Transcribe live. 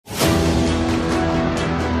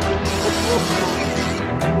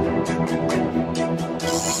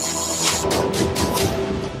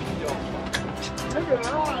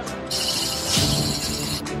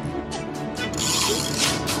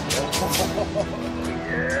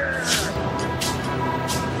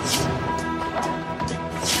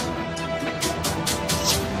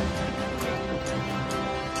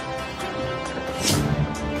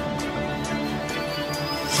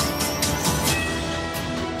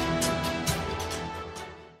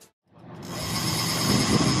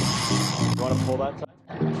want to pull that time?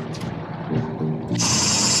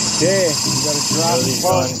 Okay, you got to drop the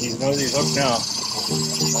hook. He knows he's hooked now.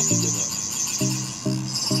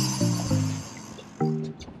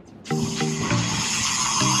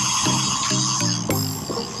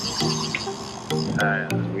 There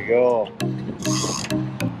we go.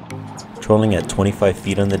 Trolling at 25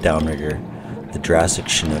 feet on the downrigger, the Jurassic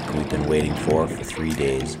Chinook we've been waiting for 3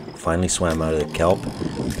 days finally swam out of the kelp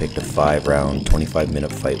and picked a 5-round,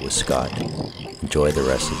 25-minute fight with Scott. Enjoy the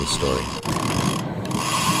rest of the story.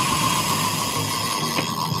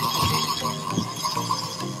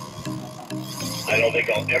 I don't think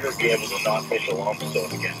I'll ever be able to not fish a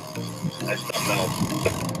longstone again. That's something else.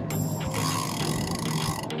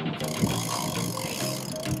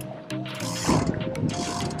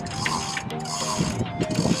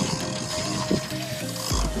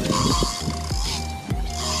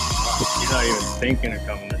 He's not even thinking of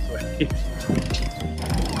coming this way.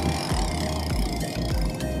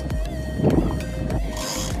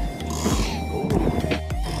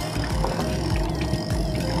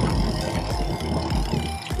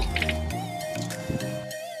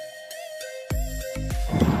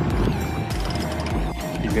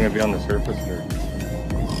 He's gonna be on the surface there.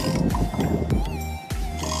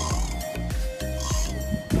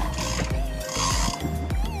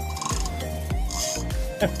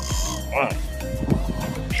 Come on.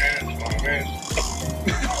 Chance, my man.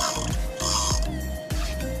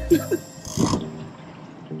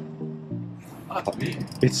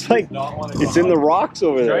 It's like, it's in the rocks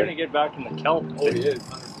over there. Trying to get back in the kelp. Oh, he is,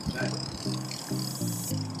 100%.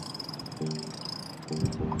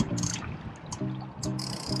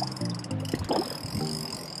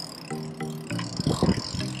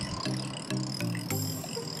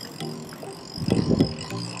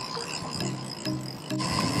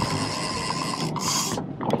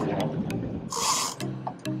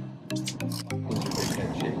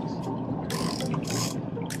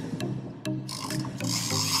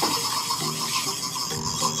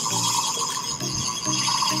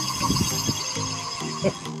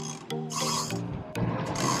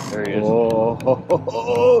 There he is.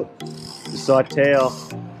 Oh, you saw a tail.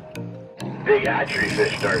 Big hatchery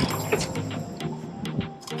fish stars.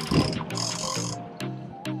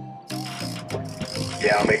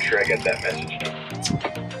 Yeah, I'll make sure I get that message.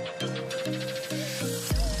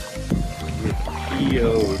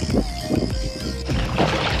 EOs.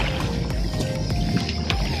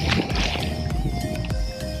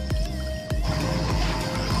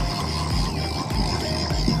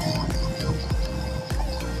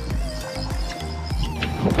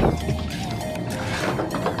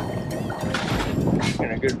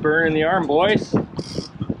 And a good burn in the arm, boys.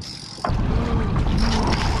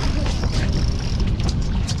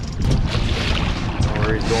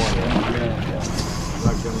 Where he's going, yeah.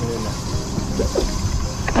 Not jumping in there.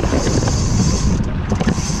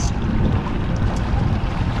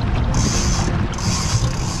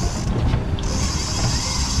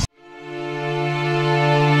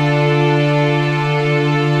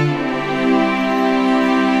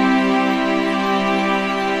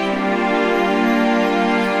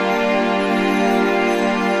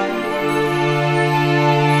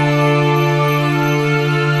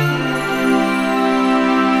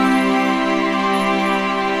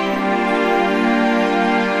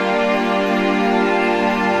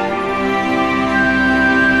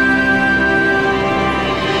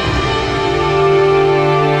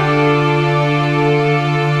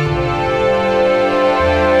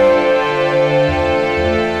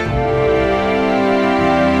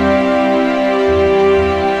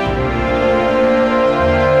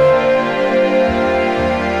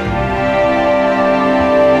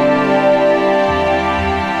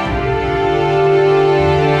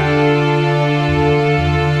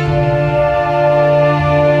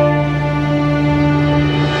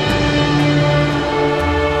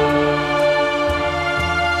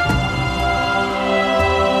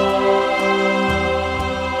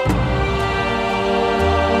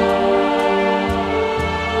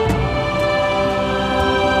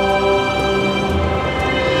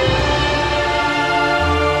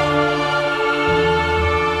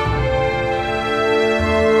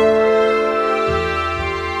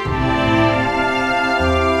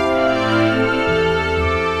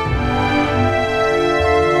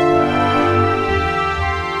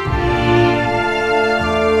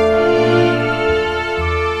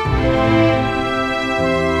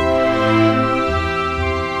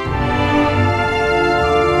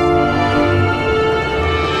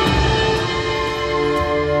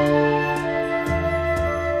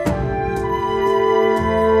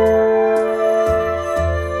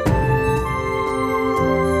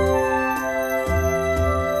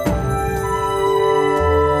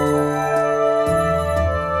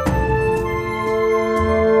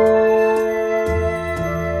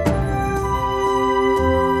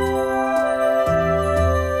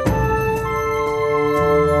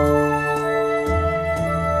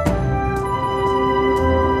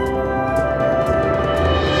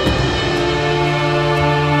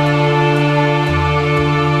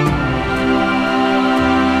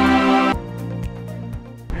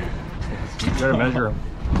 measure them.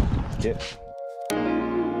 Okay.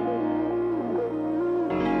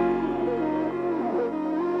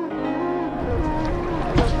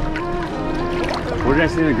 What did I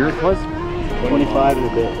say the girth was? 25 and a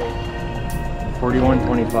bit.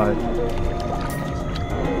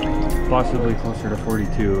 41.25. Possibly closer to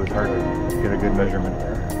 42. It's hard to get a good measurement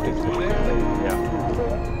there.